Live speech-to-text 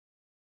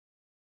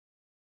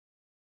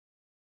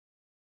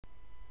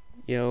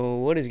Yo,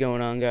 what is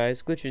going on,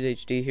 guys?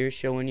 GlitchersHD here,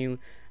 showing you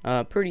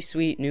a pretty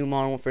sweet new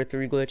Modern Warfare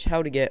 3 glitch,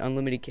 how to get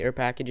unlimited care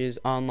packages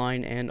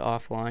online and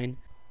offline.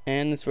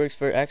 And this works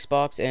for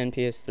Xbox and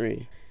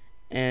PS3.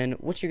 And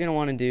what you're going to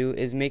want to do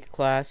is make a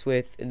class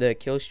with the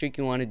Killstreak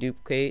you want to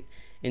duplicate.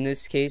 In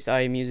this case,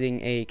 I am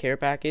using a care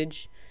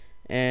package.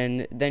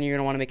 And then you're going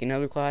to want to make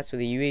another class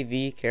with a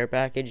UAV, care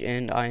package,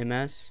 and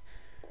IMS.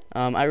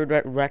 I would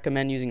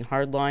recommend using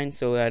hardline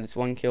so that it's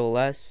 1 kill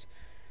less.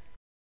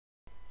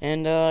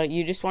 And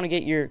you just want to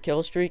get your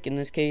kill streak, in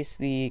this case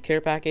the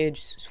care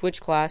package, switch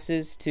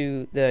classes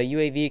to the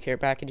UAV, care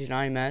package, and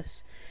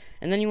IMS.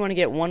 And then you want to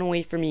get one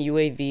away from a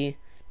UAV,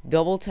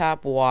 double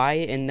tap Y,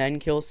 and then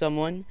kill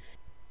someone.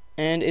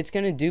 And it's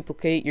going to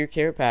duplicate your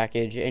care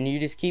package, and you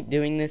just keep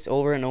doing this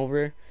over and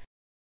over.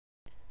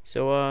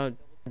 So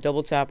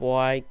double tap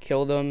Y,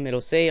 kill them,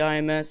 it'll say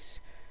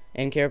IMS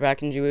and care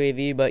package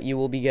UAV, but you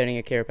will be getting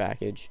a care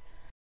package.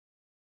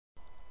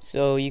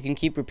 So you can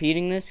keep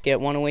repeating this, get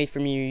one away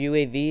from your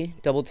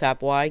UAV, double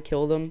tap Y,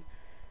 kill them,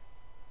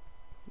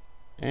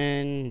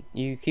 and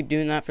you keep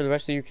doing that for the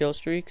rest of your kill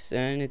streaks,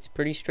 and it's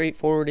pretty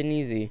straightforward and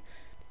easy.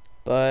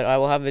 But I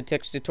will have a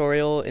text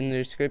tutorial in the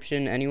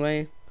description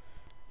anyway.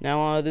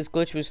 Now this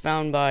glitch was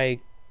found by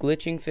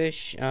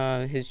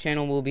GLITCHINGFISH. His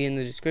channel will be in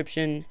the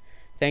description.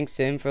 Thanks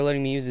to him for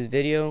letting me use his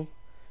video.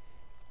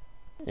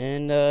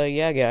 And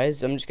yeah,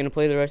 guys, I'm just gonna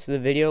play the rest of the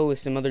video with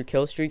some other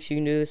kill streaks you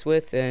can do this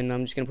with, and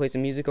I'm just gonna play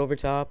some music over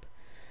top.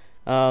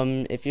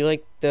 If you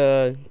like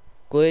the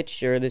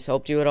glitch or this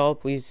helped you at all,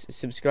 please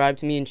subscribe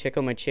to me and check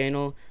out my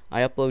channel.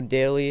 I upload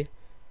daily,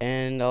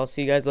 and I'll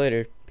see you guys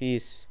later.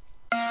 Peace.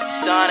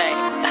 Sonic,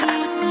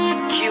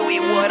 Huey,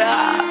 what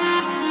up?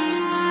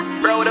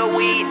 Roll the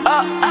weed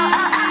up,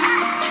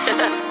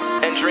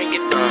 and drink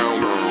it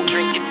down,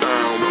 drink it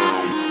down.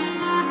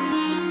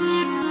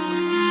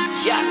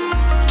 Yeah.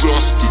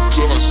 Dust to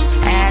dust,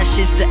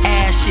 ashes to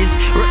ashes,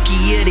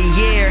 rookie of the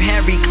year,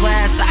 every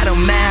class I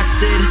done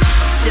mastered.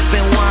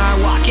 Sipping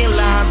wine, walking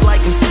lines like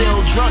I'm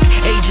still drunk.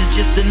 Age is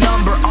just a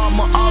number,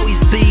 I'ma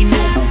always be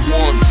number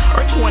 1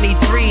 or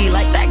 23,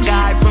 like that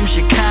guy from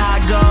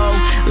Chicago.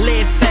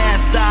 Live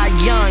fast, die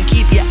young,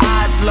 keep your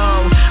eyes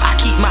low. I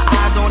keep my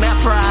eyes on that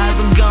prize,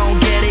 I'm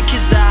gon' get it,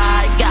 cause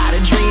I got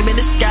a dream in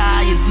the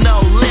sky, is no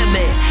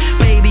limit.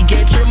 Baby,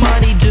 get your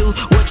money, do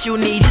what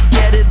you need, just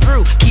get it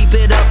through. Keep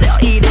it up,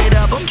 they'll eat it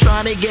up, I'm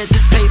trying to get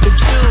this paper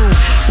too.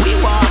 We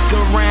walk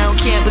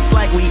around campus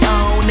like we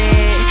own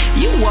it.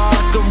 You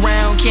walk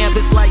around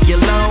campus like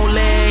you're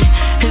lonely.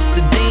 It's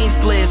the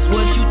dean's list,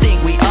 what you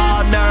think, we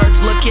all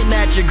nerds? Looking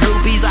at your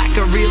groupies, I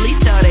can really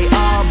tell they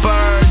all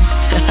birds.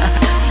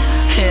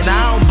 And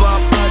I don't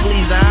bump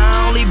uglies, I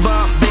only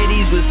bump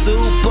biddies with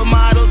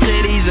supermodel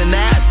titties, and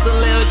that's a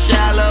little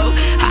shallow.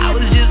 I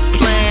was just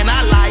playing, I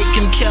like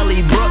him,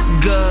 Kelly Brook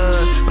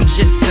good, I'm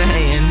just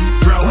saying.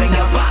 Growing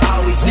up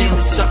I always knew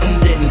something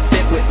didn't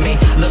fit with me.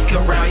 Look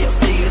around, you'll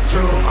see it's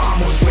true,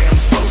 I'm almost where I'm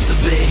supposed to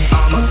be.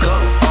 I'ma go,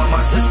 all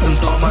my systems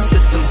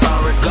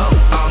are a go.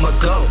 I'ma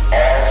go,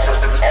 all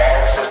systems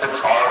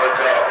are a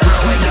go.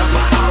 Growing up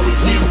I always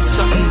knew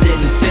something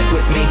didn't fit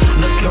with me.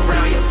 Look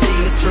around, you'll see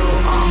it's true,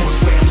 I'm almost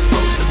where I'm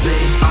supposed to be.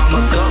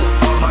 I'ma go,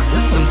 all my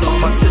systems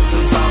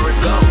are a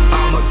go.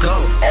 I'ma go,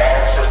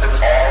 all systems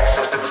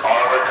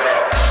are a go.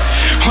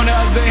 On the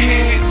other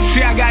hand,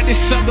 see I got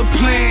this other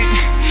plan.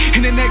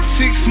 In the next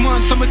 6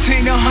 months I'ma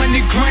attain 100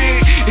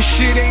 grand. This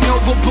shit ain't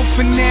over, but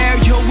for now,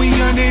 yo, we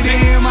under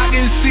them. I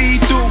can see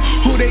through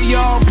who they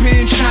all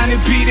been trying to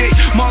be. They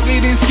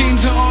marketing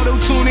schemes and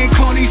auto-tuning,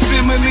 corny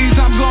similes.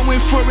 I'm going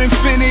for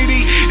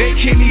infinity, they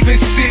can't even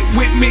sit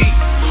with me.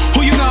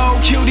 Who you know,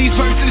 kill these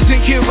verses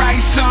and can write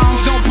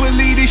songs. Don't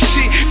believe this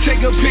shit, take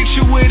a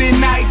picture with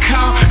an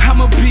icon.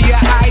 I'ma be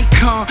an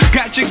icon.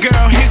 Got your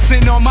girl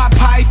hissing on my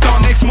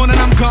python. Next morning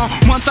I'm gone,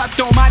 once I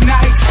throw my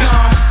nights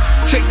on.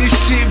 Take this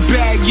shit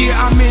back, yeah,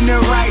 I'm in the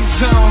right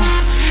zone.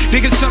 They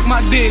can suck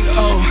my dick,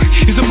 oh,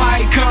 it's a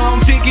mic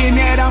come. Thinking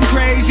that I'm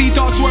crazy,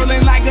 thoughts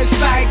swirling like a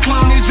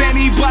cyclone. Is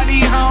anybody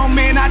home,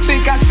 man? I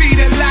think I see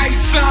the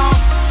lights on.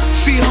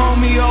 See,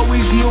 homie,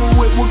 always knew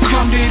it would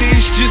come to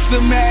this. Just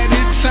a matter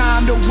of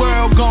time, the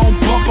world gon'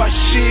 bump our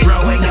shit.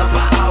 Growing up,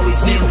 I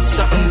always knew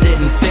something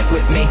didn't fit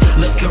with me.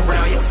 Look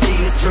around, you'll see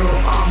it's true,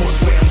 I'm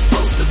almost where I'm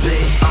supposed to be.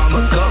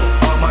 I'ma go,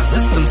 all my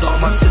systems are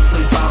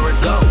a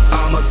go.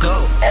 I'ma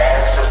go,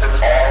 all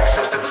systems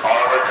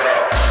are a go.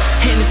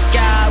 In the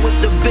sky with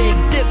the Big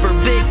Dipper,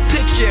 big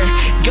picture.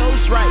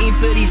 Ghost writing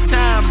for these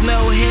times,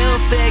 no hill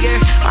figure.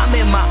 I'm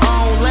in my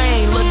own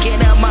lane, looking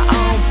at my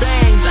own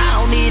things. I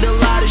don't need a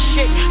lot of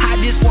shit, I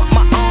just want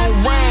my own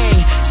ring.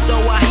 So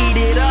I heat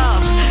it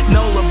up, no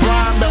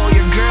LeBron though.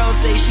 Your girl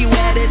say she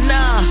wet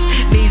enough,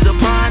 needs a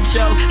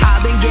poncho.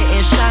 I've been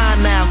getting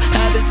shine now,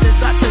 ever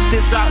since I took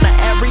this route. Now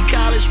every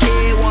college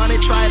kid wanna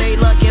try they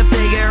luck and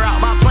figure out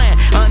my plan.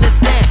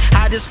 Understand,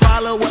 I just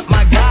follow what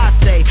my God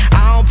say.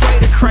 I don't pray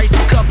to Christ,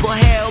 a couple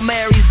Hail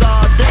Marys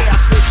all day. I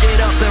switch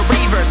it up in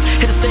reverse,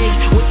 hit the stage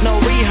with no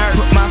rehearse.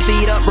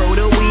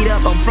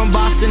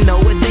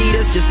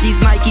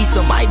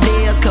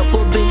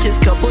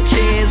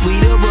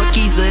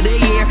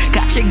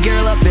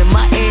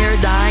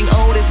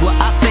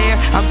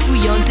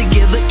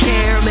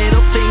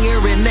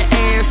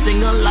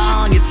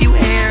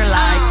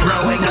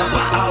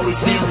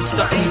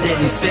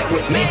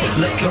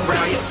 Look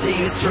around, you see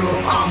it's true,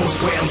 I'm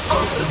almost where I'm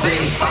supposed to be.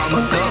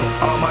 I'ma go,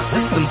 all my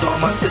systems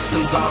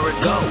are a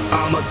go.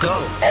 I'ma go.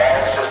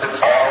 All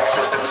systems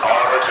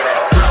are a go.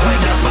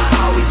 Growing up,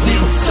 I always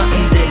knew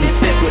something different.